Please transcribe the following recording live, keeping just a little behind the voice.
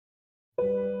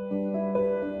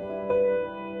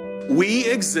We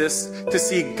exist to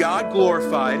see God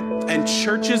glorified and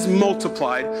churches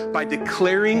multiplied by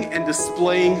declaring and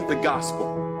displaying the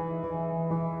gospel.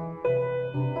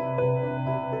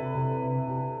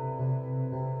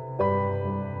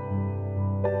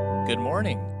 Good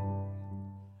morning.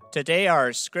 Today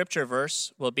our scripture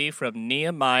verse will be from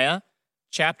Nehemiah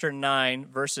chapter 9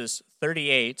 verses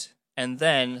 38 and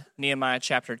then Nehemiah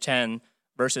chapter 10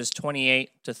 verses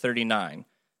 28 to 39.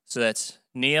 So that's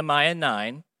Nehemiah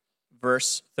 9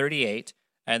 verse 38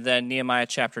 and then Nehemiah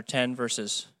chapter 10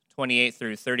 verses 28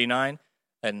 through 39.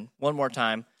 And one more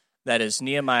time, that is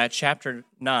Nehemiah chapter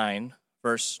 9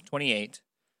 verse 28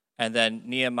 and then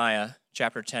Nehemiah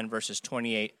chapter 10 verses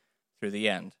 28 through the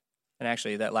end. And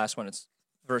actually, that last one, it's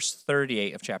verse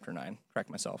 38 of chapter 9. Correct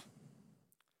myself.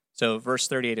 So, verse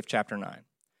 38 of chapter 9.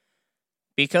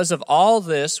 Because of all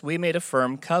this, we made a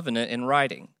firm covenant in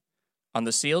writing. On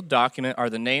the sealed document are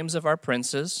the names of our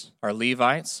princes, our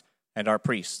Levites, and our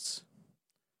priests.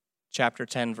 Chapter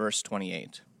 10, verse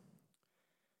 28.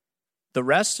 The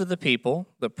rest of the people,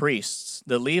 the priests,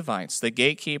 the Levites, the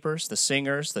gatekeepers, the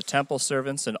singers, the temple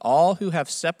servants, and all who have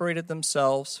separated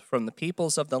themselves from the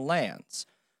peoples of the lands,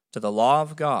 to the law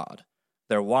of God,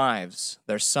 their wives,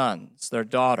 their sons, their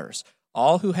daughters,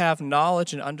 all who have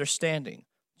knowledge and understanding,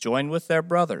 join with their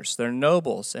brothers, their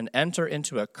nobles, and enter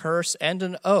into a curse and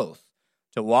an oath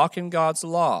to walk in God's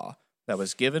law that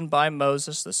was given by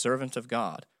Moses, the servant of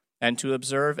God, and to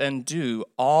observe and do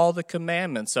all the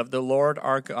commandments of the Lord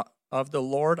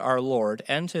our Lord,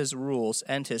 and his rules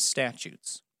and his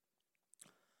statutes.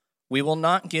 We will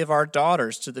not give our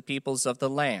daughters to the peoples of the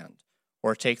land,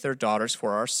 or take their daughters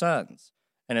for our sons.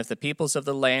 And if the peoples of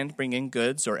the land bring in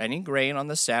goods or any grain on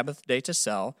the Sabbath day to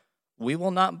sell, we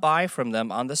will not buy from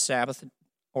them on the Sabbath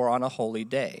or on a holy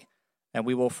day. And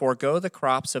we will forego the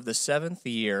crops of the 7th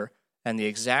year and the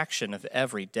exaction of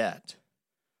every debt.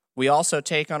 We also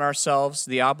take on ourselves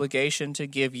the obligation to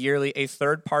give yearly a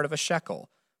third part of a shekel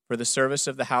for the service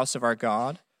of the house of our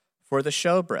God, for the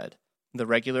showbread, the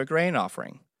regular grain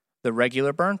offering, the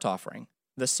regular burnt offering,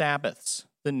 the Sabbaths,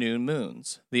 the new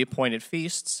moons, the appointed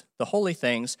feasts, the holy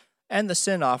things, and the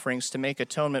sin offerings to make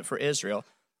atonement for Israel,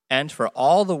 and for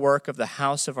all the work of the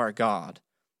house of our God.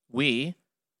 We,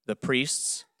 the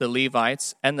priests, the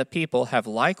Levites, and the people have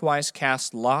likewise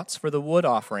cast lots for the wood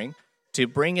offering to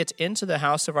bring it into the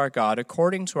house of our God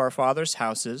according to our fathers'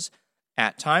 houses,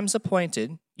 at times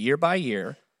appointed, year by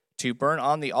year, to burn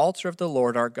on the altar of the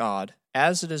Lord our God,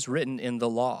 as it is written in the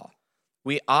law.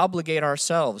 We obligate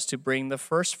ourselves to bring the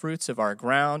first fruits of our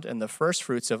ground and the first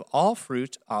fruits of all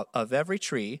fruit of every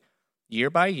tree, year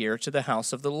by year, to the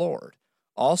house of the Lord.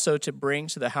 Also to bring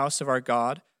to the house of our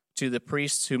God, to the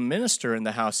priests who minister in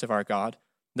the house of our God,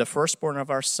 the firstborn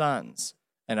of our sons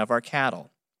and of our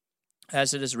cattle,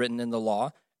 as it is written in the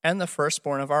law, and the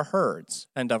firstborn of our herds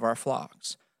and of our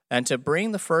flocks, and to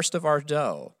bring the first of our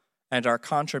dough and our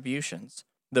contributions,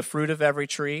 the fruit of every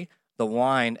tree, the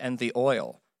wine and the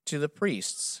oil, to the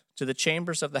priests, to the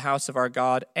chambers of the house of our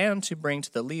God, and to bring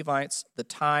to the Levites the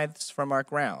tithes from our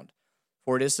ground.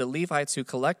 For it is the Levites who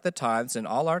collect the tithes in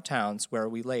all our towns where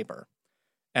we labor.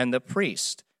 And the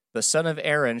priest, the son of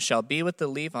Aaron, shall be with the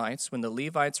Levites when the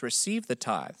Levites receive the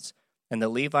tithes. And the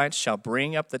Levites shall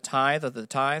bring up the tithe of the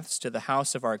tithes to the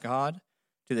house of our God,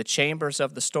 to the chambers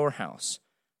of the storehouse.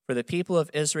 For the people of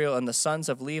Israel and the sons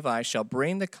of Levi shall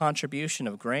bring the contribution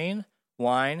of grain,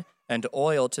 wine, and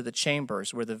oil to the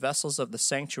chambers where the vessels of the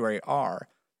sanctuary are,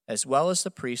 as well as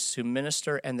the priests who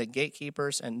minister and the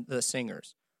gatekeepers and the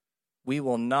singers. We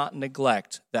will not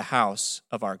neglect the house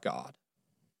of our God.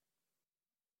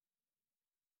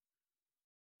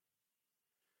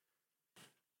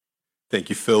 Thank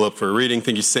you, Philip, for reading.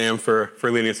 Thank you, Sam, for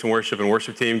leading us in worship and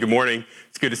worship team. Good morning.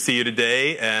 It's good to see you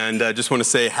today. And I just want to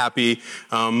say happy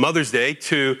Mother's Day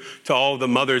to all of the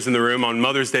mothers in the room. On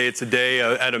Mother's Day, it's a day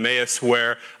at Emmaus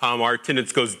where our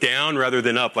attendance goes down rather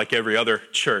than up like every other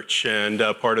church. And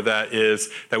part of that is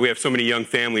that we have so many young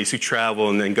families who travel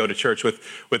and then go to church with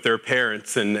their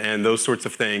parents and those sorts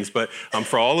of things. But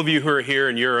for all of you who are here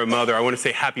and you're a mother, I want to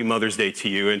say happy Mother's Day to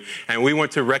you. And we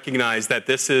want to recognize that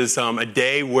this is a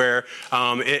day where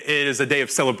it is a day of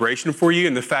celebration for you,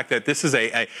 and the fact that this is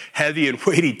a heavy and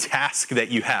weighty task that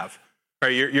you have. Right?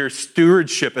 Your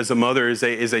stewardship as a mother is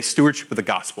a stewardship of the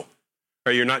gospel.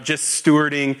 Right? You're not just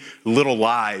stewarding little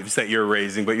lives that you're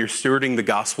raising, but you're stewarding the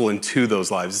gospel into those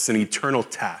lives. It's an eternal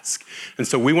task. And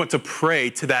so we want to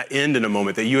pray to that end in a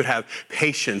moment, that you would have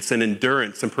patience and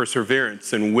endurance and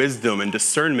perseverance and wisdom and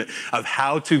discernment of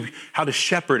how to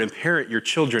shepherd and parent your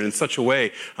children in such a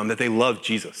way that they love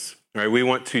Jesus. All right, we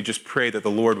want to just pray that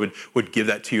the Lord would give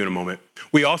that to you in a moment.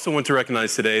 We also want to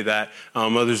recognize today that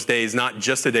Mother's Day is not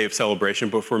just a day of celebration,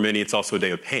 but for many, it's also a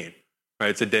day of pain. Right?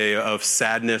 It's a day of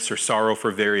sadness or sorrow for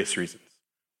various reasons.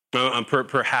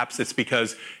 Perhaps it's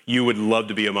because you would love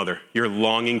to be a mother. You're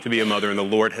longing to be a mother, and the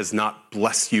Lord has not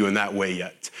blessed you in that way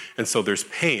yet. And so there's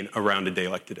pain around a day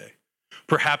like today.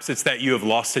 Perhaps it's that you have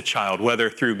lost a child, whether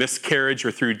through miscarriage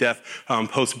or through death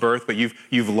post-birth, but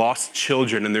you've lost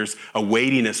children, and there's a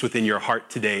weightiness within your heart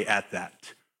today at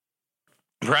that.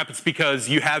 Perhaps it's because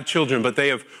you have children, but they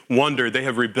have wandered, they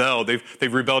have rebelled,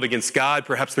 they've rebelled against God.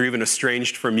 Perhaps they're even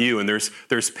estranged from you, and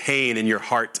there's pain in your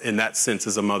heart in that sense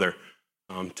as a mother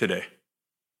today.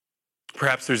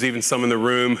 Perhaps there's even some in the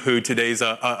room who today's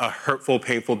a hurtful,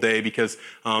 painful day because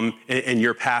in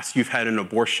your past you've had an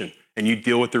abortion, and you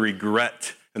deal with the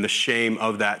regret and the shame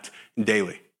of that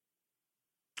daily.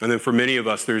 And then for many of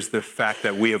us, there's the fact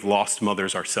that we have lost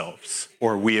mothers ourselves,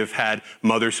 or we have had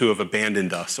mothers who have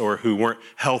abandoned us, or who weren't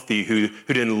healthy, who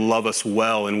didn't love us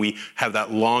well, and we have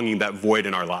that longing, that void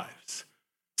in our lives.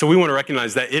 So we want to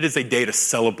recognize that it is a day to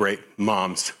celebrate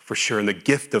moms, for sure, and the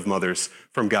gift of mothers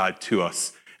from God to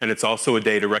us. And it's also a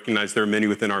day to recognize there are many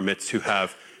within our midst who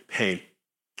have pain.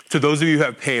 To those of you who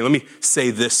have pain, let me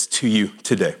say this to you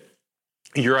today.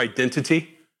 Your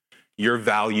identity, your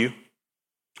value,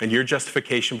 and your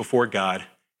justification before God,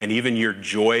 and even your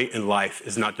joy in life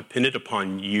is not dependent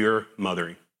upon your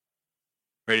mothering.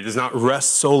 Right? It does not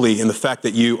rest solely in the fact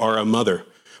that you are a mother,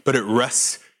 but it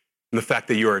rests in the fact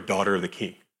that you are a daughter of the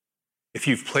King. If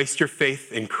you've placed your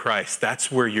faith in Christ,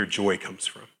 that's where your joy comes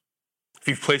from. If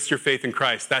you've placed your faith in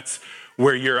Christ, that's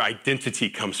where your identity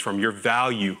comes from, your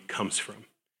value comes from.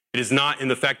 It is not in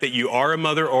the fact that you are a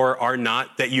mother or are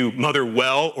not, that you mother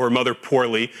well or mother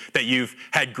poorly, that you've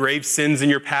had grave sins in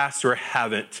your past or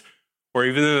haven't, or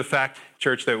even in the fact,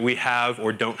 church, that we have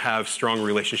or don't have strong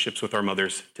relationships with our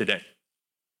mothers today.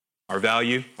 Our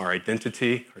value, our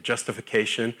identity, our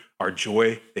justification, our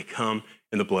joy, they come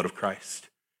in the blood of Christ.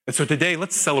 And so today,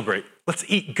 let's celebrate. Let's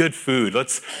eat good food.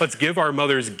 Let's give our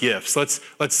mothers gifts.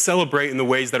 Let's celebrate in the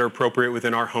ways that are appropriate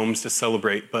within our homes to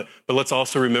celebrate. But let's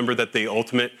also remember that the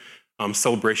ultimate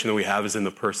celebration that we have is in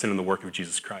the person and the work of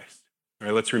Jesus Christ. All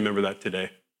right, let's remember that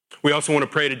today. We also want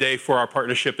to pray today for our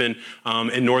partnership in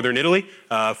northern Italy,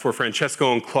 for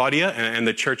Francesco and Claudia and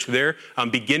the church there.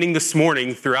 Beginning this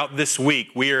morning, throughout this week,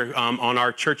 we are on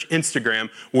our church Instagram,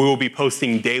 we will be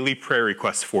posting daily prayer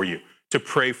requests for you to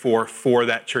pray for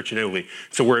that church in Italy.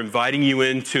 So we're inviting you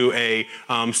into a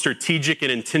strategic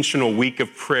and intentional week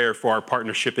of prayer for our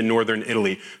partnership in northern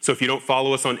Italy. So if you don't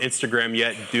follow us on Instagram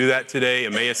yet, do that today,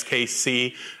 Emmaus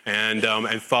KC,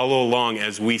 and follow along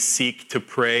as we seek to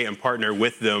pray and partner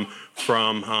with them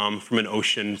from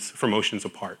oceans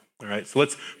apart. All right, so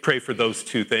let's pray for those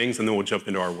two things, and then we'll jump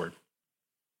into our word.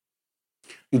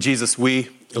 Jesus, we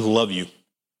love you.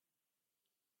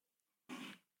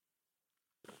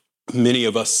 Many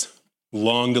of us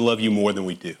long to love you more than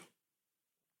we do.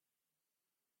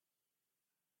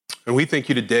 And we thank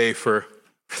you today for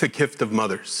the gift of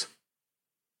mothers.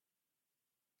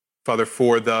 Father,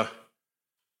 for the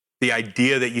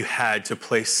idea that you had to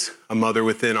place a mother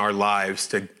within our lives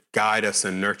to guide us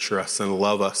and nurture us and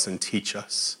love us and teach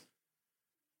us.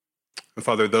 And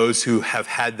Father, those who have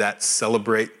had that,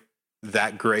 celebrate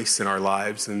that grace in our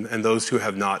lives, and those who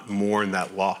have not, mourn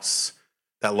that loss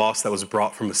that was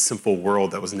brought from a sinful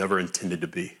world that was never intended to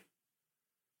be.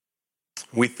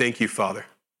 We thank you, Father,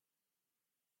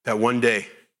 that one day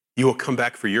you will come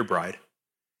back for your bride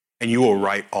and you will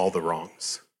right all the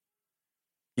wrongs.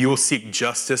 You will seek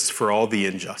justice for all the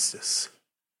injustice.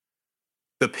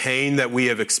 The pain that we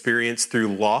have experienced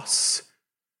through loss,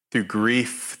 through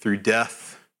grief, through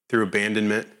death, through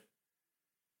abandonment,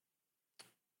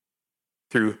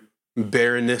 through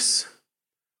barrenness,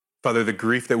 Father, the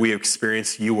grief that we have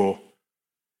experienced, you will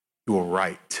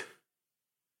right.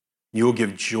 You will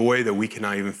give joy that we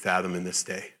cannot even fathom in this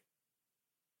day.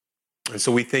 And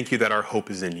so we thank you that our hope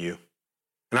is in you.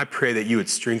 And I pray that you would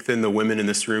strengthen the women in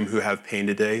this room who have pain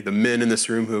today, the men in this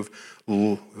room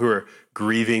who are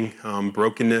grieving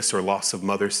brokenness or loss of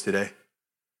mothers today.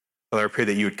 Father, I pray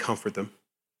that you would comfort them.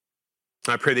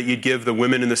 I pray that you'd give the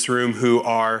women in this room who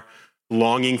are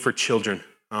longing for children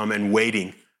and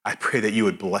waiting, I pray that you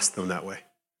would bless them that way.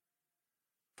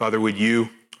 Father, would you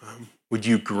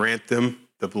grant them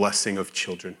the blessing of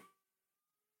children?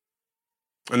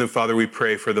 And then, Father, we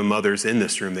pray for the mothers in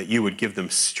this room that you would give them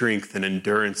strength and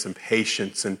endurance and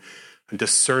patience and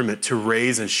discernment to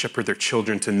raise and shepherd their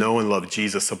children to know and love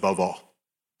Jesus above all.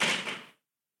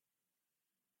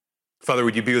 Father,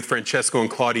 would you be with Francesco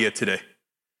and Claudia today?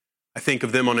 I think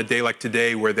of them on a day like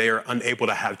today where they are unable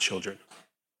to have children.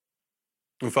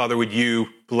 And Father, would you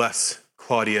bless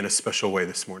Claudia in a special way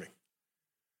this morning?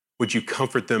 Would you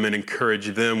comfort them and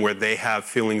encourage them where they have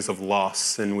feelings of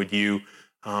loss? And would you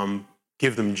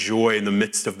give them joy in the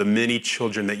midst of the many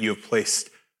children that you have placed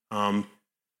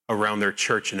around their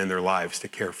church and in their lives to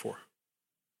care for?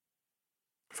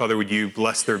 Father, would you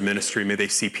bless their ministry? May they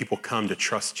see people come to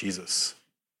trust Jesus.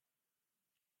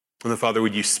 And then, Father,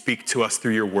 would you speak to us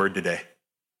through your word today?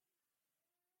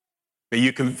 May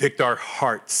you convict our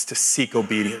hearts to seek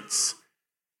obedience.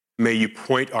 May you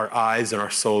point our eyes and our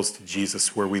souls to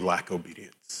Jesus where we lack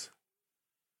obedience.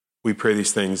 We pray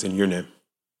these things in your name.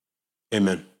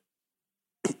 Amen.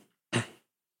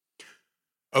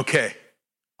 Okay,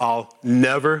 I'll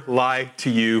never lie to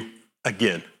you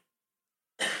again.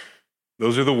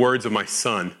 Those are the words of my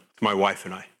son to my wife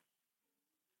and I.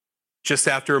 Just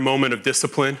after a moment of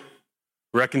discipline,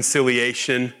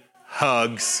 reconciliation,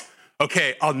 hugs,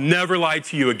 okay, I'll never lie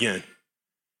to you again.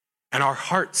 And our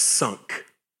hearts sunk.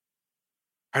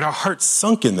 And our hearts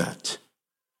sunk in that.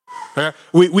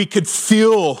 We could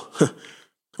feel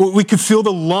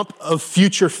the lump of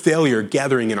future failure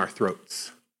gathering in our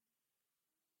throats.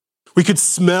 We could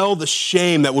smell the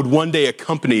shame that would one day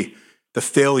accompany the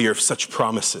failure of such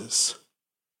promises.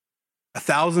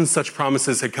 1,000 such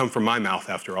promises had come from my mouth,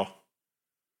 after all.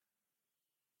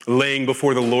 Laying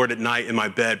before the Lord at night in my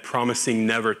bed, promising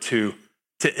never to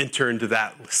enter into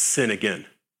that sin again.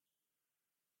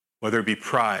 Whether it be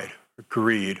pride or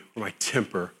greed or my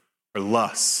temper or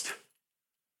lust.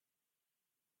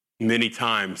 Many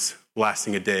times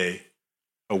lasting a day,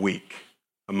 a week,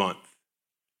 a month.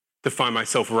 To find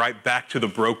myself right back to the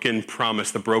broken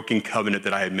promise, the broken covenant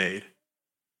that I had made.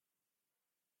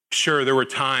 Sure, there were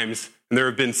times and there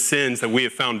have been sins that we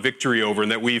have found victory over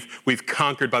and that we've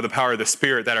conquered by the power of the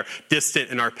Spirit that are distant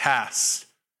in our past.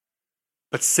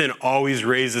 But sin always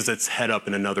raises its head up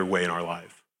in another way in our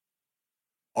life.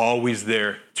 Always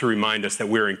there to remind us that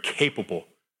we're incapable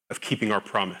of keeping our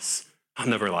promise. I'll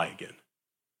never lie again.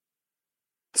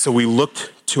 So we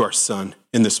looked to our son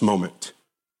in this moment.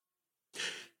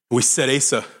 We said,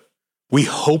 Asa, we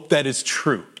hope that is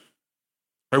true.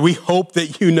 Or we hope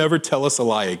that you never tell us a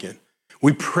lie again.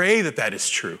 We pray that that is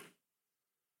true.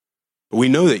 But we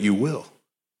know that you will.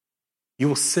 You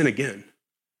will sin again.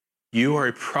 You are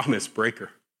a promise breaker.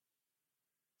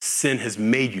 Sin has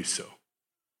made you so.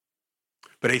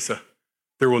 But Asa,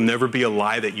 there will never be a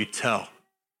lie that you tell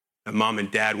that mom and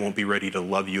dad won't be ready to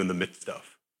love you in the midst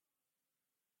of.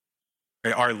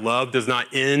 Right? Our love does not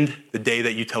end the day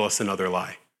that you tell us another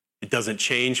lie. It doesn't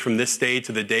change from this day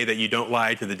to the day that you don't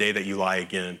lie to the day that you lie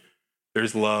again.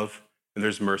 There's love and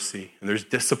there's mercy and there's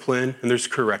discipline and there's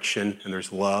correction and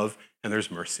there's love and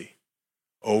there's mercy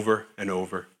over and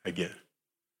over again.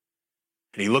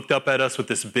 And he looked up at us with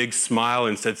this big smile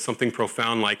and said something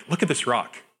profound like, look at this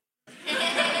rock.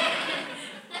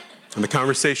 And the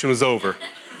conversation was over.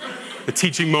 The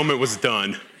teaching moment was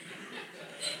done.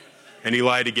 And he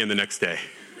lied again the next day.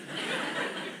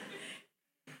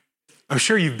 I'm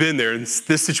sure you've been there in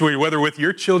this situation, whether with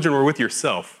your children or with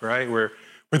yourself, right? Where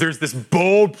there's this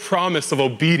bold promise of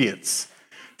obedience,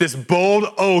 this bold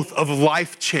oath of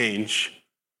life change,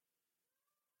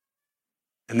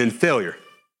 and then failure.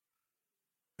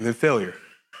 And then failure.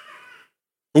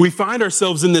 We find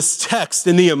ourselves in this text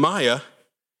in Nehemiah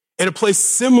in a place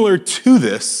similar to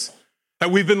this that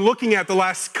we've been looking at the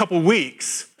last couple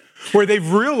weeks, where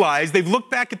they've realized, they've looked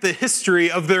back at the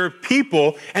history of their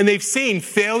people and they've seen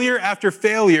failure after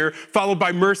failure followed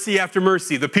by mercy after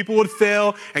mercy. The people would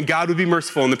fail and God would be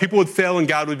merciful, and the people would fail and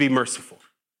God would be merciful.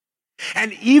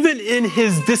 And even in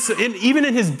his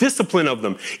discipline of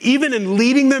them, even in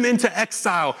leading them into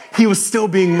exile, he was still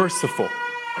being merciful.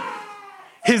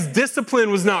 His discipline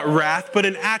was not wrath, but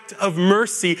an act of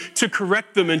mercy to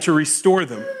correct them and to restore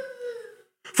them.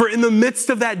 For in the midst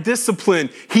of that discipline,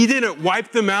 he didn't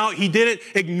wipe them out. He didn't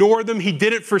ignore them. He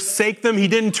didn't forsake them. He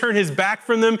didn't turn his back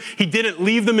from them. He didn't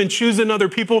leave them and choose another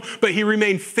people, but he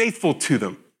remained faithful to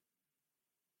them.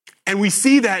 And we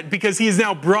see that because he has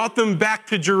now brought them back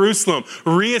to Jerusalem,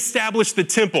 reestablished the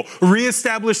temple,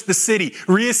 reestablished the city,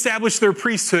 reestablished their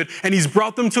priesthood, and he's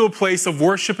brought them to a place of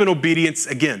worship and obedience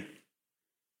again.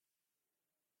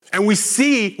 And we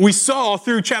saw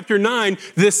through chapter 9,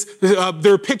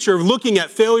 their picture of looking at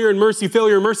failure and mercy,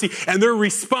 and their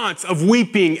response of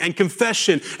weeping and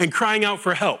confession and crying out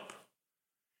for help.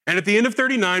 And at the end of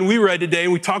 39, we read today,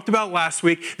 and we talked about last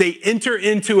week, they enter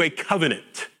into a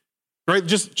covenant. Right?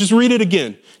 Just read it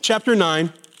again. Chapter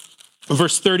 9,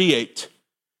 verse 38.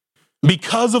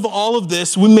 Because of all of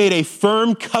this, we made a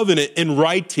firm covenant in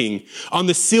writing on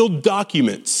the sealed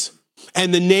documents,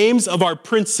 and the names of our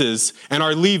princes and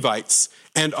our Levites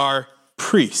and our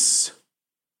priests.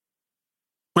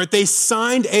 right? They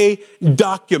signed a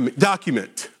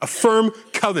document, a firm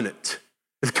covenant,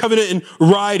 a covenant in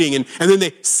writing, and then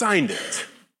they signed it.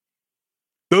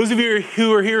 Those of you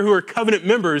who are here who are covenant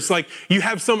members, like, you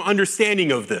have some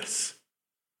understanding of this,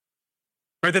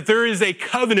 right? That there is a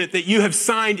covenant that you have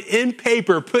signed in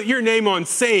paper, put your name on,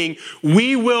 saying,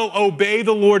 we will obey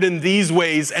the Lord in these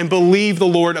ways and believe the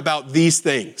Lord about these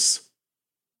things.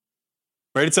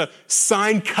 Right? It's a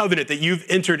signed covenant that you've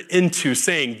entered into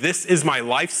saying, this is my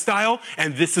lifestyle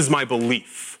and this is my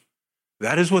belief.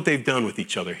 That is what they've done with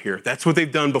each other here. That's what they've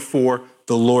done before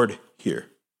the Lord here.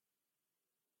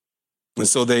 And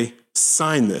so they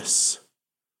sign this.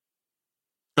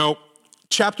 Now,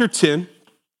 chapter 10,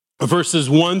 verses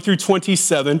 1 through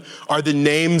 27 are the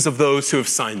names of those who have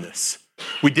signed this.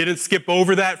 We didn't skip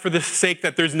over that for the sake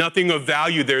that there's nothing of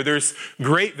value there. There's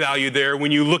great value there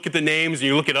when you look at the names and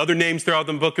you look at other names throughout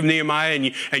the book of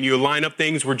Nehemiah and you line up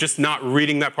things. We're just not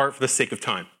reading that part for the sake of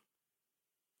time.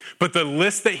 But the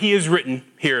list that he has written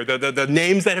here, the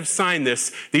names that have signed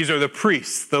this, these are the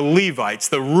priests, the Levites,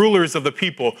 the rulers of the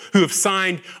people who have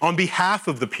signed on behalf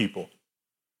of the people.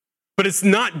 But it's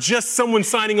not just someone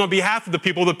signing on behalf of the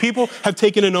people. The people have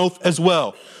taken an oath as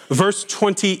well. Verse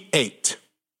 28.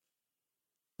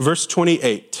 Verse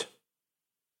 28.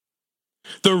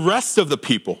 The rest of the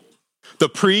people, the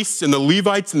priests and the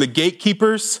Levites and the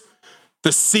gatekeepers,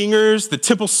 the singers, the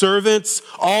temple servants,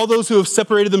 all those who have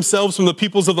separated themselves from the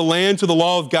peoples of the land to the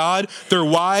law of God, their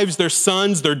wives, their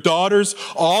sons, their daughters,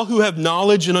 all who have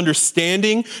knowledge and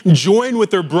understanding, join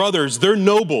with their brothers, their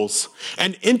nobles,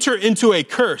 and enter into a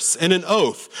curse and an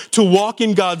oath to walk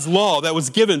in God's law that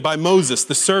was given by Moses,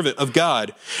 the servant of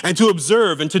God, and to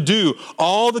observe and to do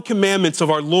all the commandments of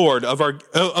our Lord, all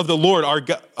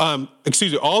the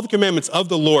commandments of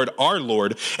the Lord, our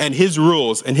Lord, and his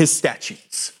rules and his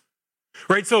statutes.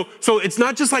 Right? So it's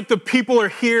not just like the people are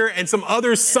here and some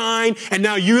others sign and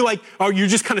now you're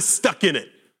just kind of stuck in it.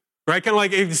 Right? Kind of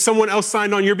like if someone else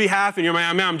signed on your behalf and you're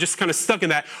like, man, I'm just kind of stuck in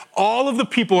that. All of the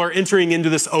people are entering into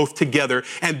this oath together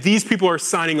and these people are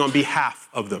signing on behalf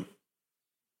of them.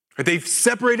 Right? They've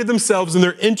separated themselves and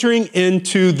they're entering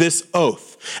into this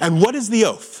oath. And what is the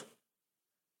oath?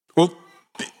 Well,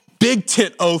 big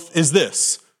tent oath is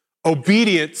this: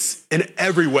 obedience in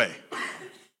every way.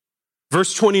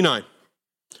 Verse 29.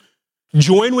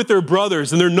 Join with their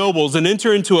brothers and their nobles and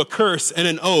enter into a curse and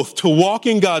an oath to walk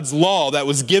in God's law that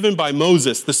was given by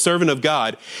Moses, the servant of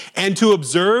God, and to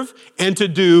observe and to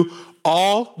do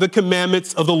all the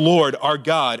commandments of the Lord our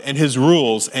God and his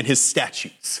rules and his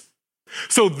statutes.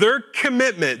 So their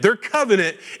commitment, their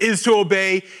covenant is to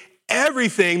obey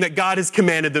everything that God has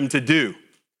commanded them to do,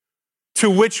 to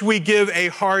which we give a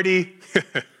hearty,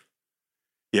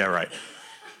 yeah, right.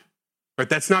 But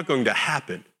that's not going to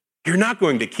happen. You're not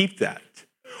going to keep that.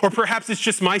 Or perhaps it's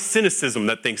just my cynicism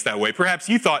that thinks that way. Perhaps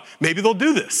you thought, maybe they'll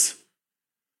do this.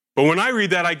 But when I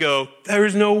read that, I go, there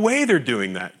is no way they're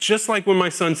doing that. Just like when my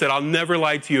son said, I'll never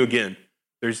lie to you again.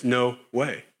 There's no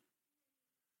way.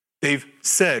 They've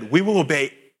said, we will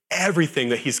obey everything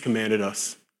that he's commanded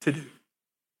us to do.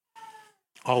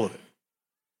 All of it.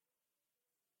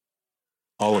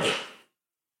 All of it.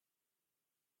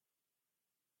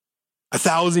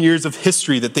 1,000 years of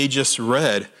history that they just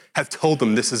read have told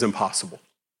them this is impossible.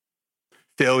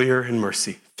 Failure and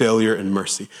mercy, failure and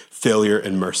mercy, failure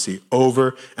and mercy,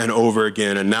 over and over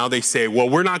again. And now they say, well,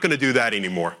 we're not going to do that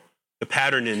anymore. The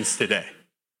pattern ends today.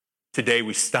 Today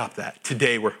we stop that.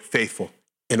 Today we're faithful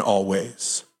in all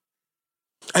ways.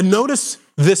 And notice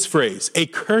this phrase, a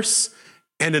curse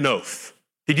and an oath.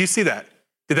 Did you see that?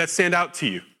 Did that stand out to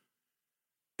you?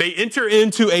 They enter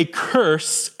into a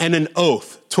curse and an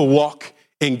oath to walk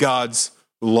in God's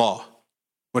law.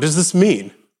 What does this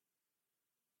mean?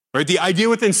 Right? The idea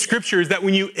within Scripture is that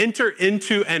when you enter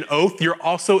into an oath, you're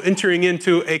also entering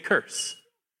into a curse.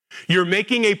 You're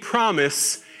making a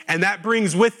promise, and that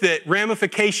brings with it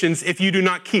ramifications if you do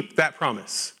not keep that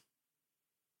promise.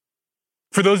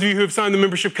 For those of you who have signed the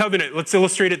membership covenant, let's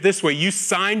illustrate it this way. You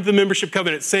signed the membership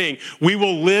covenant saying, we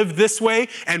will live this way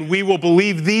and we will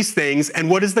believe these things. And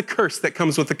what is the curse that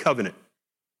comes with the covenant?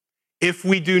 If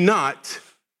we do not,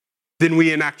 then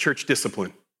we enact church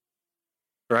discipline,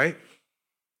 right?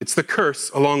 It's the curse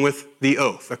along with the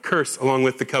oath, a curse along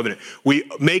with the covenant. We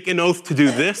make an oath to do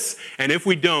this, and if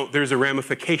we don't, there's a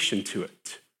ramification to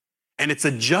it. And it's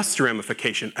a just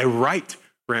ramification, a right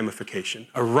ramification,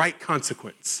 a right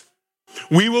consequence.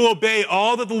 We will obey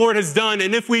all that the Lord has done,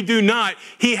 and if we do not,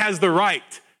 he has the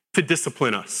right to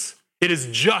discipline us. It is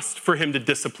just for him to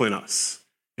discipline us.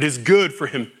 It is good for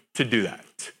him to do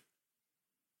that.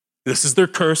 This is their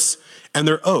curse and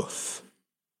their oath.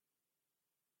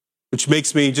 which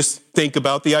makes me just think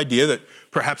about the idea that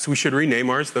perhaps we should rename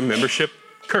ours the membership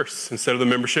curse instead of the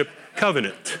membership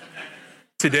covenant.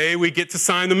 Today we get to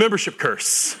sign the membership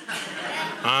curse.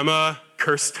 I'm a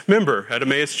cursed member at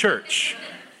Emmaus Church.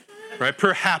 Right?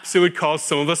 Perhaps it would cause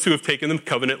some of us who have taken the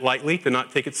covenant lightly to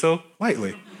not take it so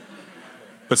lightly.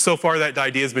 But so far that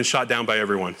idea has been shot down by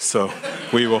everyone. So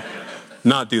we will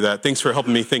not do that. Thanks for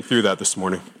helping me think through that this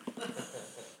morning.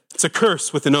 It's a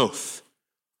curse with an oath.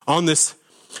 On this,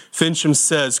 Fincham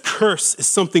says, curse is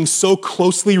something so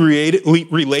closely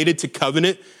related to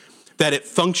covenant that it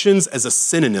functions as a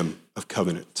synonym of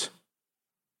covenant.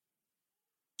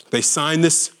 They sign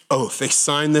this oath. They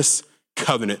sign this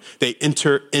covenant. They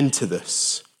enter into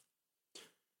this.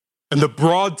 And the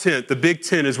broad tent, the big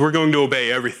tent, is we're going to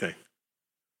obey everything.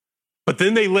 But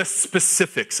then they list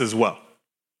specifics as well.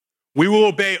 We will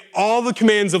obey all the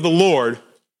commands of the Lord,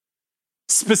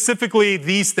 specifically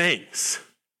these things.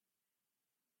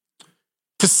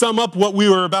 To sum up what we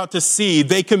were about to see,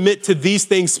 they commit to these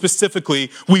things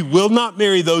specifically. We will not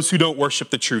marry those who don't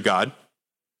worship the true God.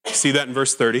 See that in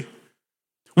verse 30.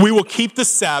 We will keep the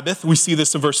Sabbath. We see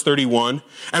this in verse 31.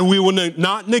 And we will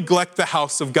not neglect the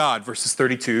house of God, verses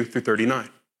 32 through 39.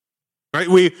 Right?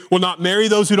 We will not marry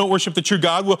those who don't worship the true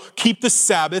God. We'll keep the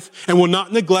Sabbath and will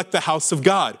not neglect the house of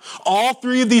God. All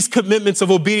three of these commitments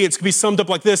of obedience can be summed up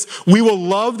like this. We will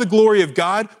love the glory of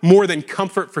God more than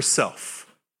comfort for self.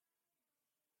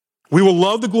 We will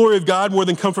love the glory of God more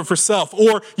than comfort for self.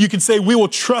 Or you could say we will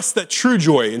trust that true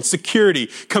joy and security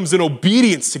comes in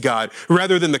obedience to God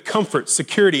rather than the comfort,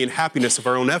 security, and happiness of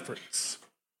our own efforts.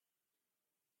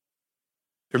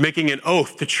 They're making an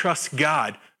oath to trust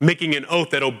God, making an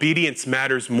oath that obedience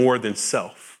matters more than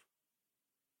self.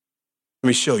 Let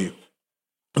me show you.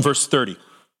 Verse 30.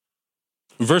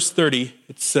 In verse 30,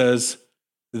 it says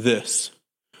this.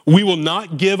 We will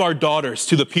not give our daughters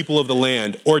to the people of the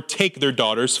land or take their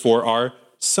daughters for our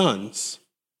sons.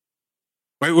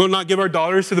 Right? We will not give our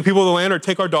daughters to the people of the land or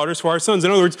take our daughters for our sons. In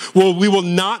other words, we will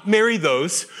not marry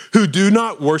those who do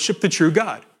not worship the true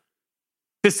God.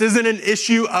 This isn't an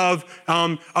issue of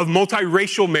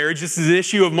multiracial marriage. This is an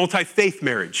issue of multi-faith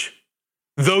marriage.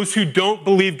 Those who don't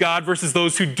believe God versus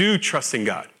those who do trust in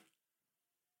God.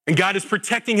 And God is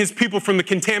protecting his people from the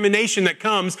contamination that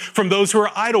comes from those who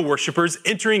are idol worshipers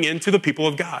entering into the people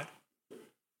of God.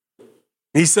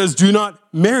 He says, do not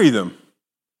marry them.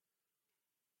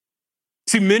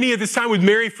 See, many at this time would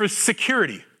marry for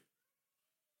security.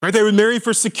 Right? They would marry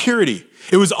for security.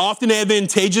 It was often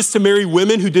advantageous to marry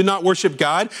women who did not worship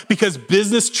God because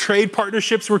business trade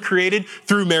partnerships were created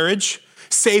through marriage.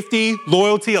 Safety,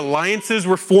 loyalty, alliances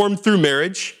were formed through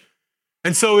marriage.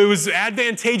 And so it was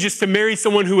advantageous to marry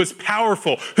someone who was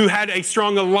powerful, who had a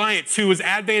strong alliance, who was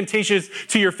advantageous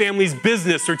to your family's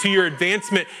business or to your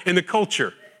advancement in the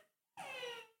culture.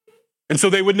 And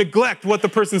so they would neglect what the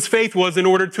person's faith was in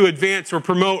order to advance or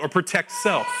promote or protect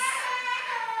self.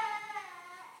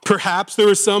 Perhaps there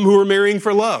were some who were marrying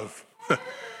for love.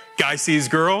 Guy sees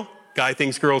girl, guy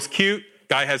thinks girl's cute,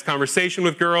 guy has conversation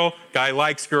with girl, guy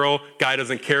likes girl, guy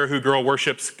doesn't care who girl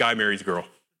worships, guy marries girl.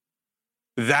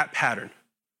 That pattern.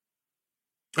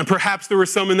 And perhaps there were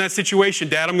some in that situation.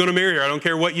 Dad, I'm going to marry her. I don't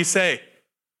care what you say.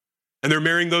 And they're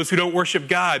marrying those who don't worship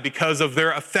God because of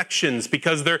their affections,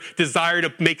 because their desire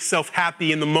to make self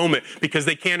happy in the moment, because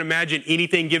they can't imagine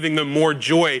anything giving them more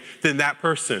joy than that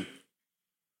person.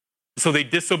 So they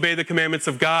disobey the commandments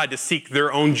of God to seek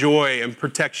their own joy and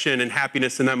protection and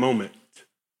happiness in that moment.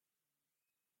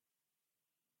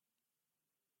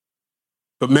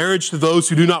 But marriage to those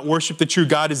who do not worship the true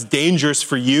God is dangerous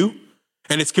for you,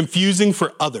 and it's confusing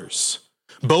for others,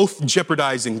 both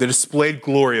jeopardizing the displayed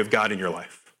glory of God in your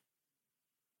life.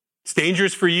 It's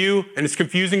dangerous for you, and it's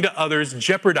confusing to others,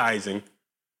 jeopardizing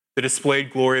the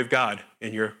displayed glory of God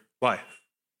in your life.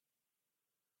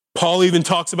 Paul even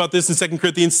talks about this in 2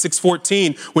 Corinthians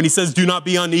 6:14 when he says, do not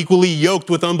be unequally yoked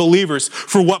with unbelievers.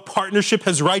 For what partnership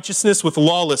has righteousness with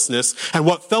lawlessness, and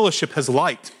what fellowship has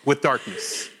light with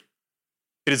darkness?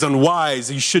 It is unwise.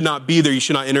 You should not be there. You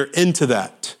should not enter into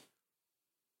that.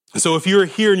 So if you're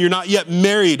here and you're not yet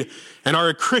married and are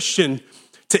a Christian,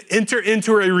 to enter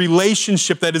into a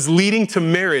relationship that is leading to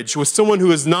marriage with someone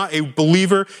who is not a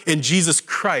believer in Jesus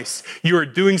Christ, you are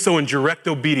doing so in direct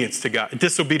obedience to God,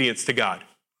 disobedience to God.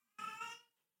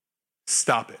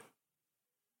 Stop it.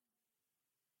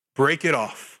 Break it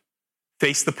off.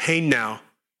 Face the pain now,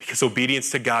 because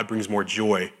obedience to God brings more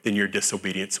joy than your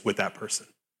disobedience with that person.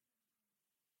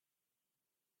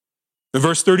 In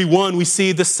verse 31, we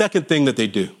see the second thing that they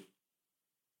do.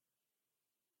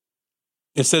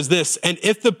 It says this, and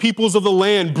if the peoples of the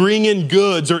land bring in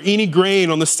goods or any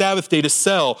grain on the Sabbath day to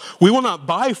sell, we will not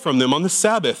buy from them on the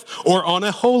Sabbath or on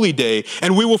a holy day,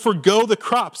 and we will forego the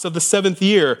crops of the seventh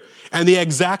year and the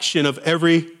exaction of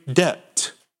every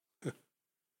debt.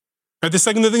 Right, the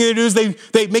second thing they do is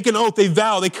they make an oath, they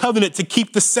vow, they covenant to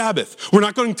keep the Sabbath. We're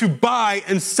not going to buy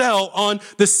and sell on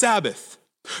the Sabbath.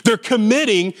 They're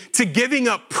committing to giving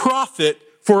up profit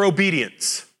for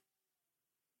obedience.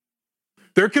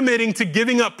 They're committing to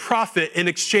giving up profit in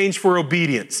exchange for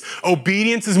obedience.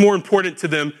 Obedience is more important to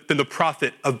them than the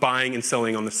profit of buying and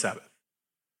selling on the Sabbath.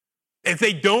 If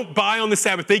they don't buy on the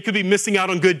Sabbath, they could be missing out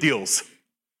on good deals.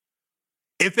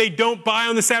 If they don't buy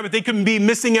on the Sabbath, they could be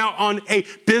missing out on a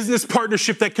business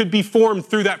partnership that could be formed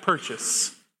through that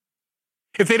purchase.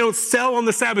 If they don't sell on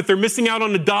the Sabbath, they're missing out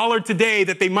on $1 today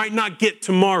that they might not get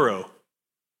tomorrow.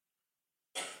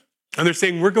 And they're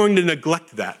saying, we're going to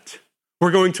neglect that.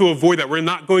 We're going to avoid that. We're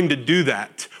not going to do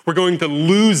that. We're going to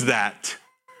lose that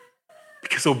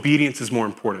because obedience is more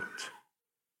important.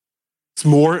 It's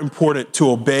more important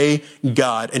to obey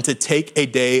God and to take a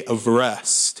day of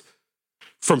rest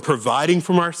from providing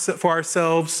for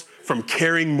ourselves, from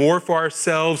caring more for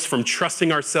ourselves, from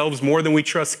trusting ourselves more than we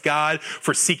trust God,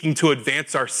 for seeking to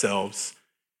advance ourselves.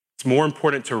 It's more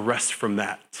important to rest from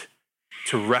that,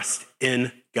 to rest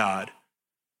in God,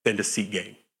 than to seek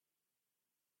gain.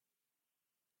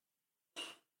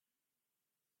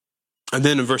 And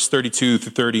then in verse 32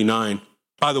 through 39,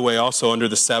 by the way, also under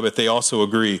the Sabbath, they also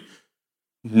agree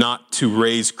not to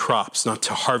raise crops, not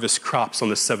to harvest crops on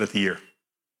the seventh year.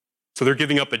 So they're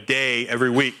giving up a day every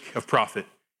week of profit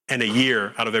and a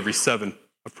year out of every 7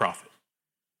 of profit,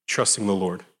 trusting the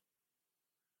Lord.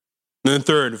 And then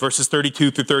third, verses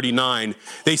 32 through 39,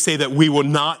 they say that we will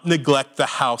not neglect the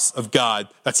house of God.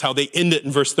 That's how they end it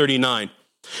in verse 39.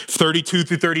 32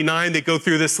 through 39, they go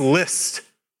through this list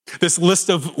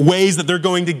of ways that they're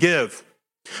going to give,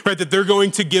 right? That they're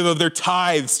going to give of their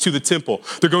tithes to the temple.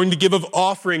 They're going to give of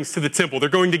offerings to the temple. They're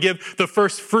going to give the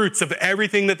first fruits of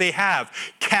everything that they have,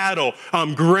 cattle,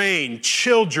 grain,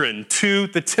 children, to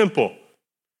the temple,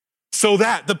 so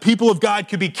that the people of God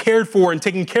could be cared for and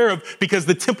taken care of because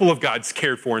the temple of God's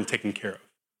cared for and taken care of.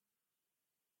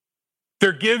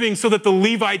 They're giving so that the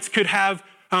Levites could have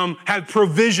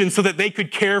provision so that they could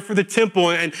care for the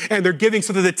temple, and they're giving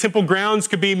so that the temple grounds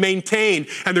could be maintained,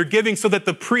 and they're giving so that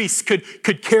the priests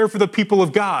could care for the people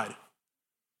of God.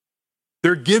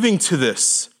 They're giving to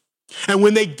this. And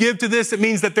when they give to this, it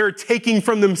means that they're taking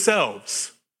from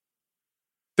themselves.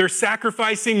 They're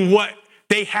sacrificing what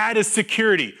they had as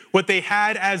security, what they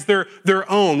had as their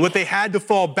own, what they had to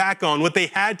fall back on, what they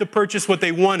had to purchase what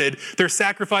they wanted. They're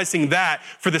sacrificing that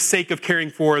for the sake of caring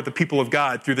for the people of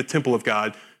God through the temple of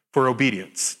God for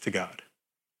obedience to God.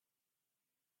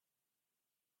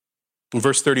 In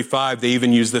verse 35, they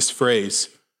even use this phrase,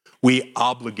 we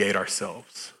obligate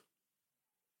ourselves.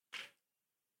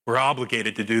 We're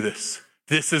obligated to do this.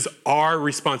 This is our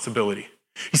responsibility.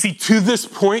 You see, to this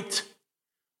point,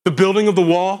 the building of the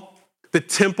wall, the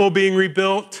temple being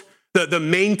rebuilt, the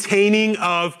maintaining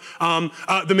of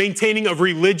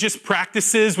religious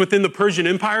practices within the Persian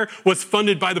Empire was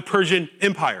funded by the Persian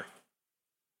Empire.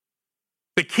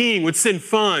 The king would send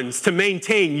funds to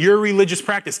maintain your religious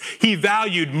practice. He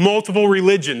valued multiple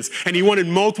religions, and he wanted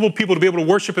multiple people to be able to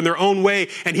worship in their own way,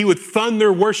 and he would fund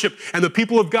their worship. And the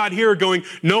people of God here are going,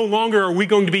 no longer are we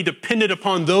going to be dependent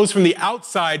upon those from the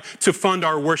outside to fund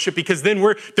our worship, because then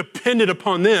we're dependent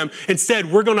upon them.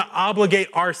 Instead, we're going to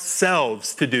obligate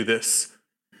ourselves to do this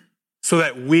so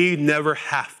that we never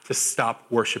have to stop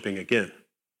worshiping again.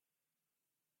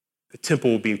 The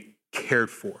temple will be cared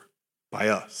for by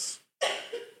us.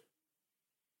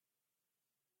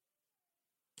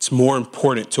 It's more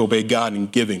important to obey God in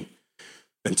giving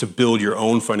than to build your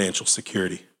own financial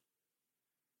security.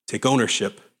 Take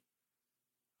ownership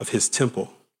of his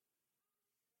temple.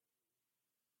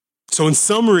 So in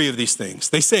summary of these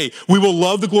things, they say, we will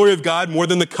love the glory of God more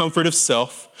than the comfort of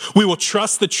self. We will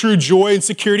trust the true joy and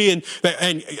security and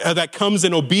that comes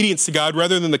in obedience to God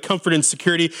rather than the comfort and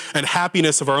security and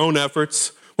happiness of our own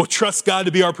efforts. We'll trust God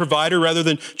to be our provider rather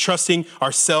than trusting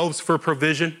ourselves for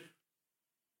provision.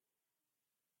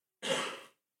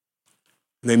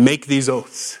 And they make these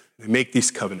oaths. They make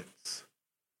these covenants.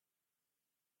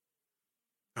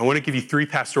 I want to give you 3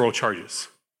 pastoral charges.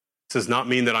 This does not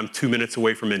mean that I'm 2 minutes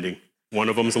away from ending. One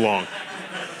of them's long.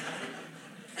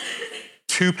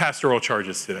 2 pastoral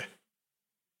charges today.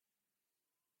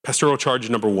 Pastoral charge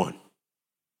number 1.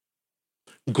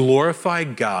 Glorify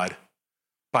God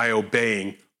by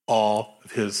obeying all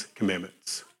of his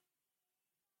commandments.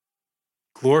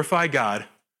 Glorify God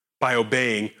by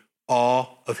obeying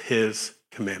all of his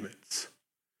commandments.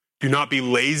 Do not be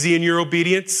lazy in your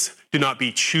obedience. Do not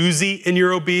be choosy in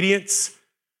your obedience.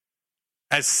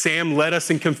 As Sam led us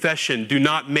in confession, do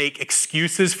not make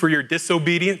excuses for your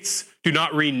disobedience. Do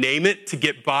not rename it to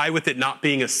get by with it not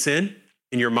being a sin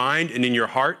in your mind and in your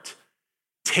heart.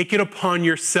 Take it upon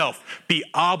yourself. Be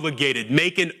obligated.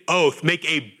 Make an oath. Make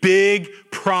a big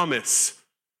promise,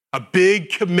 a big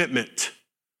commitment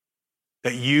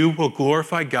that you will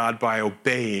glorify God by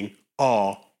obeying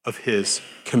all of his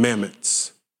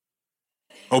commandments.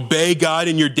 Obey God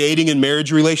in your dating and marriage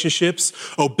relationships.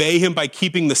 Obey him by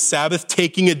keeping the Sabbath,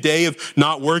 taking a day of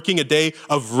not working, a day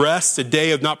of rest, a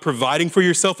day of not providing for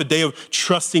yourself, a day of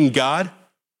trusting God.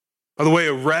 By the way,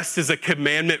 a rest is a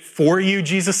commandment for you,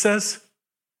 Jesus says.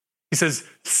 He says,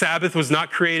 man was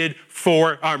not created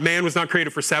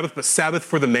for Sabbath, but Sabbath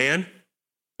for the man.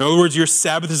 In other words, your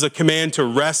Sabbath is a command to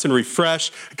rest and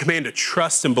refresh, a command to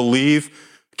trust and believe,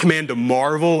 a command to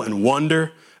marvel and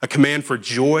wonder, a command for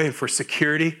joy and for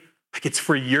security. Like it's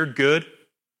for your good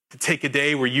to take a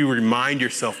day where you remind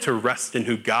yourself to rest in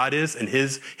who God is and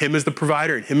him as the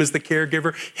provider and him as the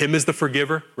caregiver, him as the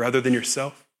forgiver rather than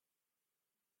yourself.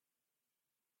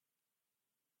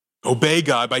 Obey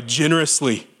God by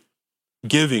generously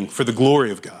giving for the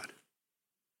glory of God.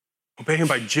 Obey him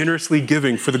by generously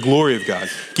giving for the glory of God.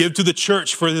 Give to the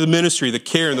church for the ministry, the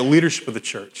care, and the leadership of the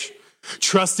church.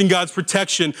 Trust in God's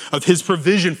protection of his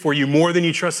provision for you more than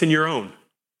you trust in your own.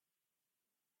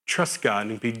 Trust God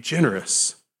and be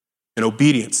generous in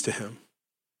obedience to him.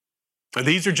 And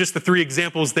these are just the three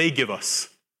examples they give us.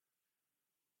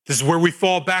 This is where we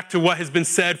fall back to what has been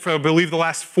said for, I believe, the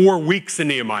last 4 weeks in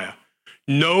Nehemiah.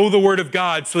 Know the word of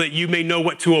God so that you may know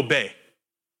what to obey.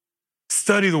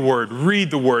 Study the word,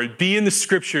 read the word, be in the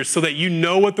scriptures so that you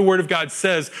know what the word of God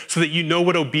says, so that you know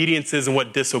what obedience is and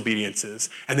what disobedience is,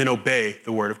 and then obey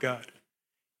the word of God,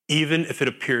 even if it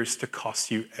appears to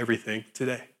cost you everything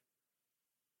today.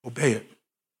 Obey it.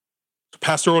 So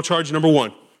pastoral charge number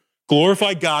 1,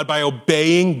 glorify God by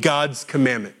obeying God's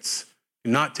commandments.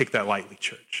 Do not take that lightly,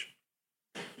 church.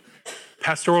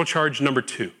 Pastoral charge number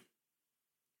 2,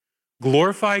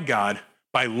 glorify God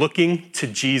by looking to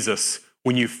Jesus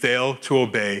when you fail to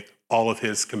obey all of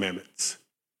his commandments.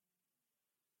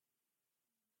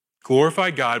 Glorify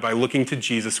God by looking to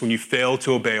Jesus when you fail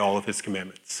to obey all of his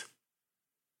commandments.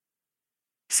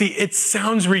 See, it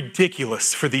sounds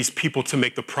ridiculous for these people to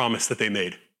make the promise that they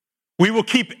made. We will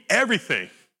keep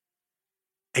everything.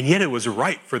 And yet it was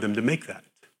right for them to make that.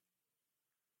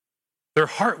 Their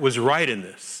heart was right in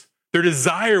this. Their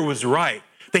desire was right.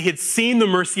 They had seen the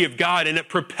mercy of God and it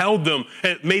propelled them,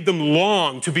 it made them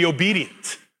long to be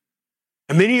obedient.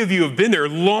 And many of you have been there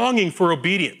longing for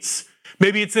obedience.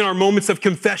 Maybe it's in our moments of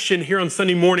confession here on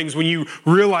Sunday mornings when you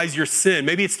realize your sin.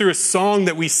 Maybe it's through a song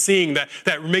that we sing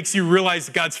that makes you realize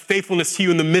God's faithfulness to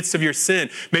you in the midst of your sin.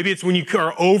 Maybe it's when you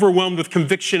are overwhelmed with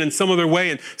conviction in some other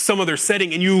way, in some other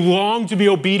setting, and you long to be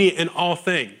obedient in all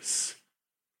things.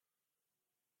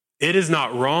 It is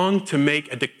not wrong to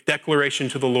make a declaration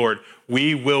to the Lord.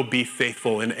 We will be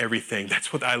faithful in everything.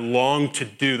 That's what I long to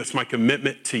do. That's my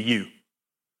commitment to you.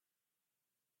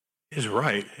 It is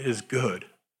right. It is good.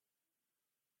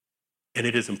 And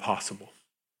it is impossible.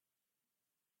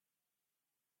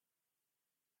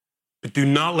 But do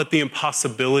not let the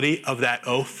impossibility of that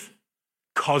oath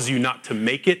cause you not to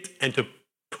make it and to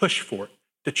push for it,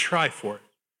 to try for it.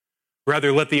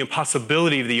 Rather, let the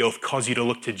impossibility of the oath cause you to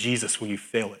look to Jesus when you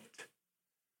fail it.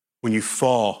 When you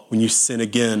fall, when you sin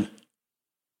again.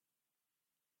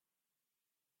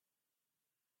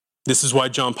 This is why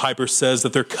John Piper says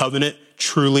that their covenant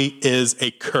truly is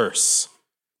a curse.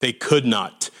 They could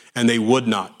not and they would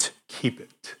not keep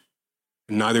it.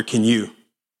 And neither can you.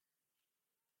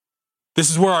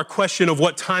 This is where our question of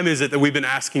what time is it that we've been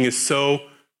asking is so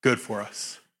good for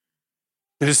us.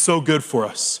 It is so good for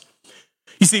us.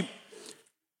 You see,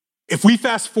 if we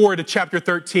fast forward to chapter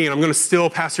 13, I'm going to steal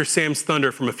Pastor Sam's thunder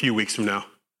from a few weeks from now.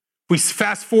 We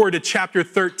fast forward to chapter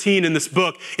 13 in this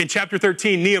book. In chapter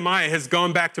 13, Nehemiah has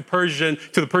gone back to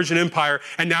the Persian Empire,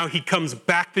 and now he comes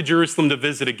back to Jerusalem to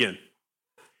visit again.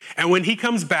 And when he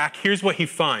comes back, here's what he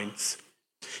finds.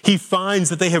 He finds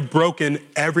that they have broken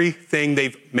everything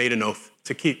they've made an oath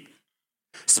to keep.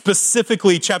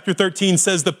 Specifically, chapter 13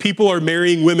 says the people are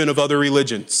marrying women of other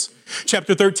religions.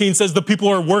 Chapter 13 says the people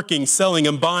are working, selling,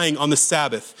 and buying on the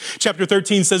Sabbath. Chapter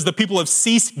 13 says the people have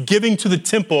ceased giving to the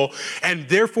temple and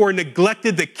therefore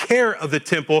neglected the care of the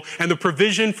temple and the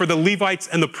provision for the Levites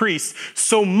and the priests,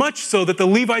 so much so that the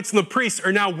Levites and the priests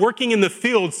are now working in the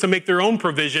fields to make their own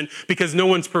provision because no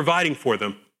one's providing for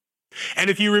them. And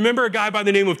if you remember a guy by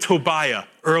the name of Tobiah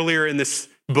earlier in this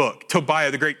book.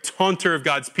 Tobiah, the great taunter of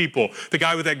God's people, the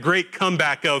guy with that great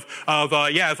comeback of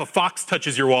if a fox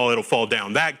touches your wall, it'll fall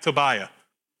down. That Tobiah.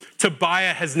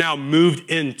 Tobiah has now moved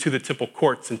into the temple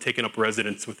courts and taken up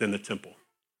residence within the temple.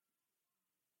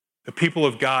 The people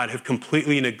of God have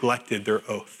completely neglected their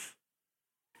oath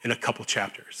in a couple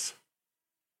chapters.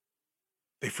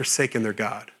 They've forsaken their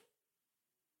God.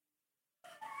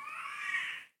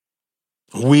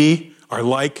 We are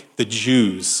like the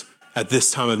Jews at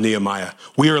this time of Nehemiah.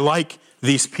 We are like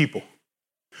these people.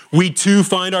 We too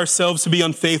find ourselves to be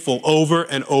unfaithful over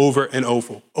and over and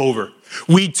over.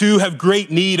 We too have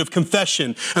great need of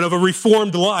confession and of a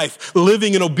reformed life,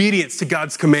 living in obedience to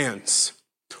God's commands.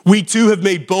 We too have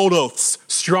made bold oaths,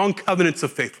 strong covenants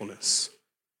of faithfulness.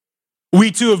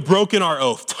 We too have broken our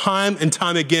oath time and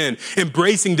time again,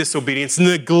 embracing disobedience and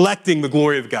neglecting the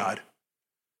glory of God.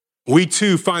 We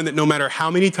too find that no matter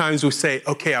how many times we say,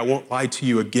 okay, I won't lie to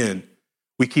you again,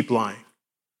 we keep lying.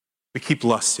 We keep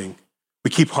lusting.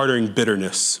 We keep harboring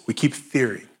bitterness. We keep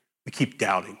fearing. We keep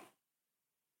doubting.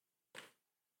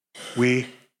 We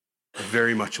are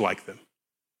very much like them.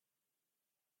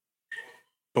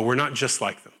 But we're not just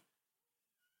like them.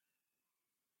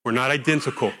 We're not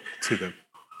identical to them.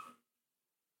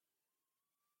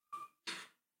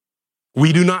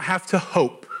 We do not have to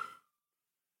hope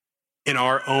in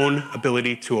our own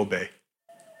ability to obey.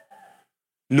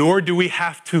 Nor do we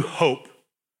have to hope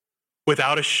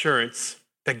without assurance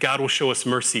that God will show us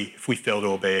mercy if we fail to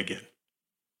obey again.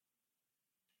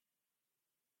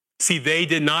 See, they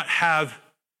did not have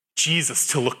Jesus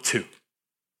to look to.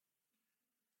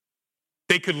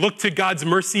 They could look to God's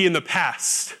mercy in the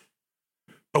past,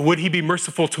 but would he be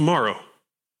merciful tomorrow?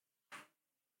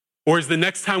 Or is the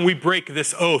next time we break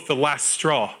this oath the last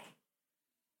straw?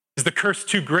 Is the curse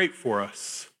too great for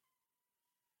us?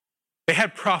 They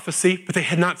had prophecy, but they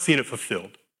had not seen it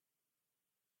fulfilled.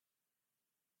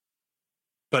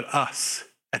 But us,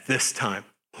 at this time,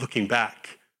 looking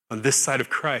back on this side of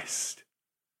Christ,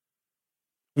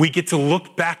 we get to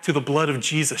look back to the blood of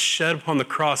Jesus shed upon the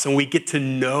cross, and we get to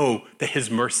know that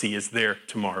his mercy is there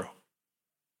tomorrow.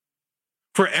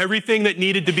 For everything that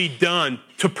needed to be done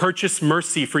to purchase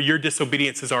mercy for your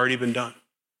disobedience has already been done.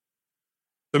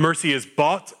 The mercy is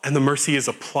bought and the mercy is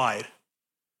applied.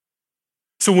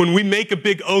 So when we make a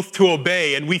big oath to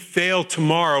obey and we fail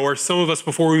tomorrow, or some of us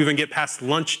before we even get past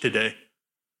lunch today,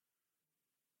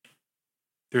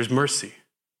 there's mercy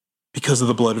because of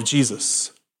the blood of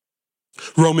Jesus.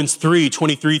 Romans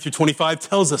 3:23-25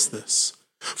 tells us this.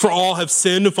 For all have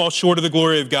sinned and fall short of the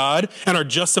glory of God and are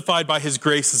justified by his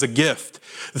grace as a gift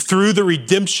through the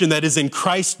redemption that is in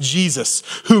Christ Jesus,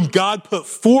 whom God put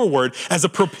forward as a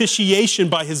propitiation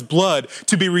by his blood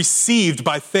to be received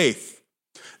by faith.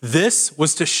 This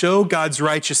was to show God's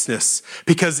righteousness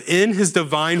because in his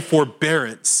divine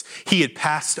forbearance, he had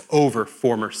passed over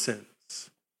former sins.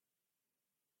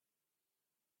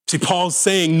 See, Paul's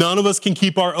saying none of us can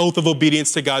keep our oath of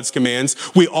obedience to God's commands.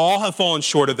 We all have fallen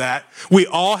short of that. We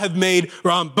all have made,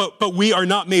 but we are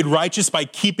not made righteous by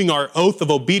keeping our oath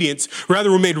of obedience. Rather,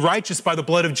 we're made righteous by the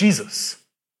blood of Jesus.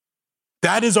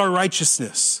 That is our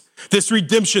righteousness. This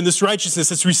redemption, this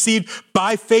righteousness is received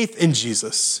by faith in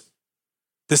Jesus.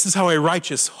 This is how a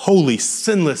righteous, holy,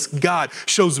 sinless God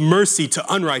shows mercy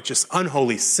to unrighteous,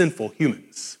 unholy, sinful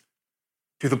humans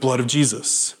through the blood of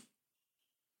Jesus.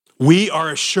 We are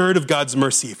assured of God's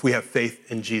mercy if we have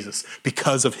faith in Jesus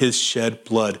because of his shed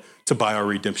blood to buy our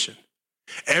redemption.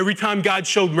 Every time God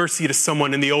showed mercy to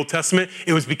someone in the Old Testament,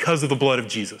 it was because of the blood of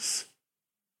Jesus.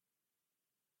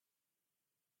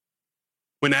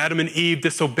 When Adam and Eve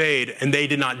disobeyed and they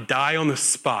did not die on the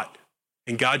spot,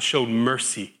 and God showed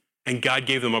mercy and God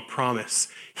gave them a promise,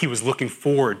 he was looking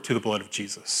forward to the blood of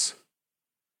Jesus.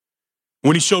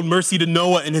 When he showed mercy to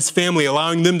Noah and his family,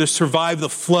 allowing them to survive the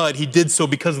flood, he did so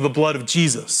because of the blood of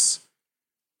Jesus.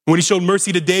 When he showed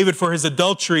mercy to David for his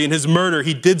adultery and his murder,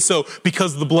 he did so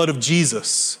because of the blood of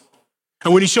Jesus.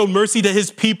 And when he showed mercy to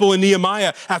his people in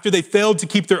Nehemiah after they failed to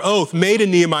keep their oath made in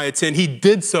Nehemiah 10, he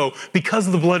did so because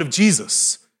of the blood of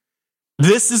Jesus.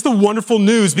 This is the wonderful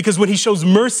news, because when he shows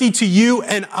mercy to you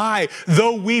and I,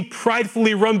 though we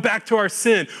pridefully run back to our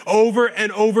sin over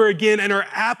and over again and are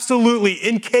absolutely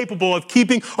incapable of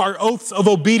keeping our oaths of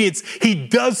obedience, he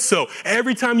does so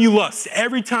every time you lust,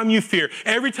 every time you fear,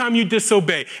 every time you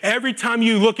disobey, every time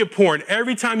you look at porn,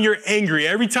 every time you're angry,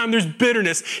 every time there's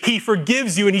bitterness, he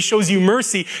forgives you and he shows you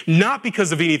mercy, not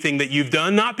because of anything that you've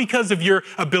done, not because of your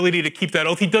ability to keep that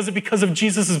oath. He does it because of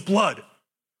Jesus' blood.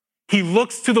 He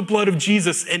looks to the blood of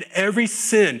Jesus in every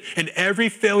sin and every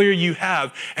failure you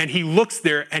have, and he looks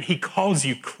there and he calls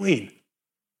you clean.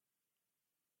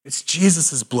 It's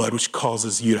Jesus' blood which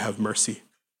causes you to have mercy.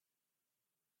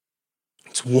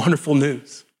 It's wonderful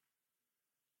news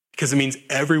because it means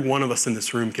every one of us in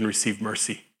this room can receive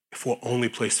mercy if we'll only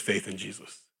place faith in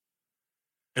Jesus.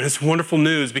 And it's wonderful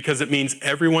news because it means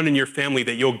everyone in your family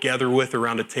that you'll gather with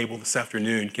around a table this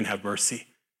afternoon can have mercy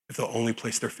if they'll only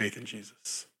place their faith in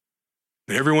Jesus.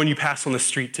 And everyone you pass on the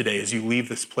street today as you leave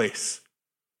this place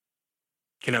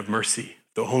can have mercy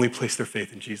if they'll only place their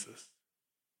faith in Jesus.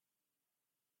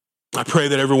 I pray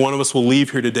that every one of us will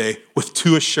leave here today with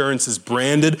 2 assurances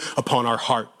branded upon our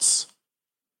hearts.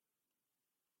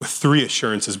 With 3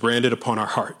 assurances branded upon our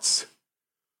hearts.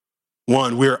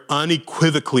 1, we are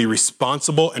unequivocally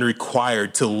responsible and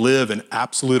required to live in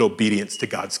absolute obedience to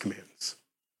God's commands.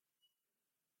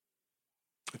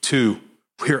 2,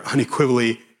 we are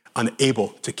unequivocally unable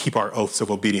to keep our oaths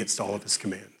of obedience to all of his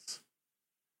commands.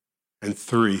 And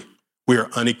 3, we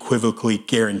are unequivocally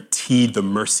guaranteed the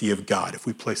mercy of God if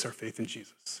we place our faith in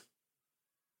Jesus.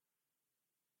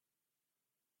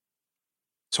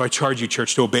 So I charge you,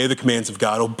 church, to obey the commands of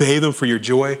God. Obey them for your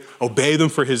joy. Obey them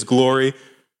for his glory.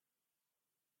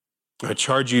 I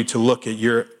charge you to look at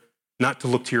not to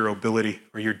look to your ability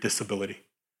or your disability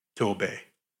to obey,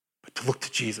 but to look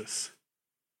to Jesus.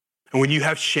 And when you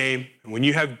have shame, and when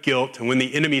you have guilt, and when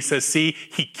the enemy says, see,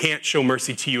 he can't show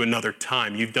mercy to you another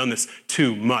time, you've done this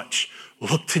too much,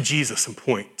 look to Jesus and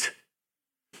point.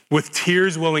 With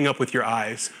tears welling up with your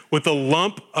eyes, with a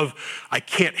lump of, I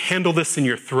can't handle this in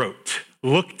your throat,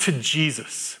 look to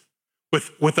Jesus.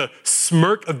 With a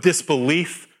smirk of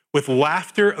disbelief, with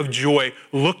laughter of joy,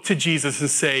 look to Jesus and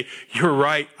say, you're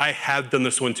right, I have done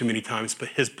this one too many times, but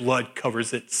his blood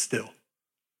covers it still.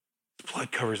 His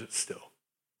blood covers it still.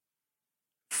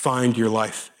 Find your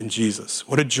life in Jesus.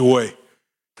 What a joy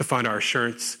to find our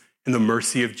assurance in the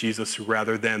mercy of Jesus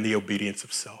rather than the obedience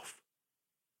of self.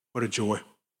 What a joy.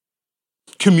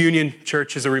 Communion,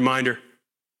 church, is a reminder.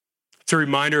 It's a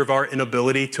reminder of our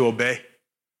inability to obey.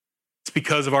 It's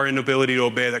because of our inability to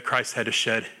obey that Christ had to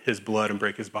shed his blood and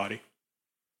break his body.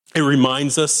 It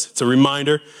reminds us, it's a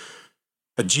reminder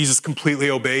that Jesus completely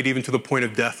obeyed even to the point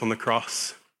of death on the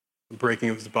cross, the breaking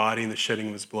of his body and the shedding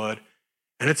of his blood.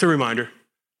 And it's a reminder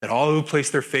that all who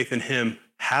place their faith in him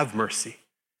have mercy,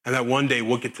 and that one day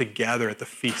we'll get to gather at the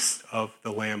feast of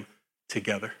the Lamb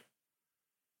together.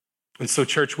 And so,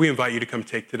 church, we invite you to come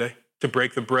take today, to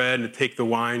break the bread and to take the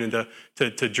wine and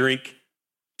to drink,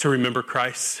 to remember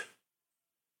Christ.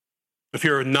 If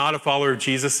you're not a follower of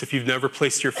Jesus, if you've never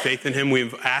placed your faith in him,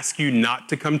 we ask you not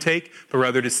to come take, but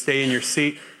rather to stay in your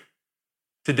seat.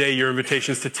 Today, your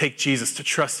invitation is to take Jesus, to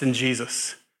trust in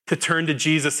Jesus, to turn to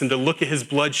Jesus and to look at his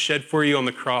blood shed for you on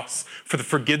the cross for the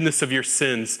forgiveness of your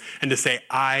sins and to say,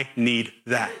 I need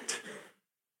that,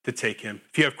 to take him.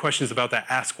 If you have questions about that,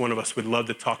 ask one of us. We'd love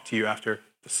to talk to you after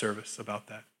the service about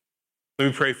that. Let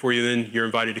me pray for you, then you're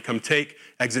invited to come take.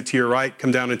 Exit to your right,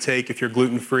 come down and take. If you're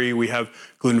gluten-free, we have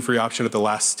gluten-free option at the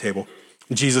last table.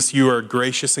 Jesus, you are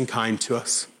gracious and kind to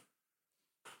us,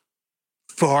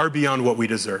 far beyond what we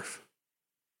deserve.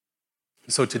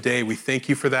 And so today we thank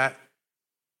you for that.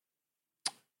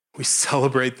 We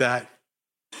celebrate that.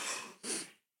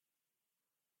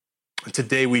 And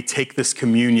today we take this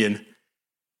communion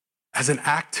as an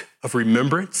act of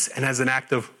remembrance and as an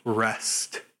act of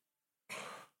rest,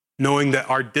 knowing that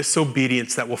our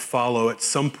disobedience that will follow at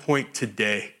some point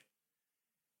today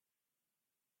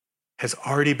has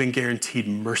already been guaranteed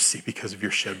mercy because of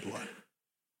your shed blood.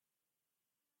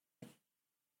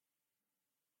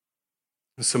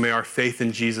 And so may our faith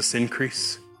in Jesus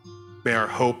increase. May our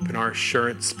hope and our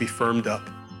assurance be firmed up,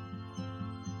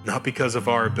 not because of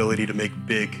our ability to make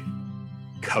big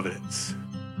covenants,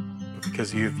 but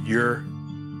because you're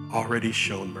already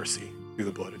shown mercy through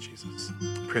the blood of Jesus.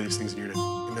 I pray these things in your name.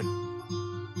 Amen.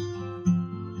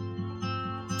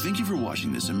 Thank you for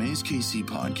watching this Amaze KC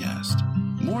podcast.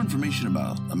 More information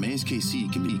about Amaze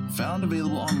KC can be found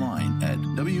available online at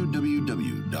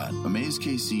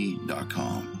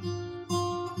www.amazekc.com.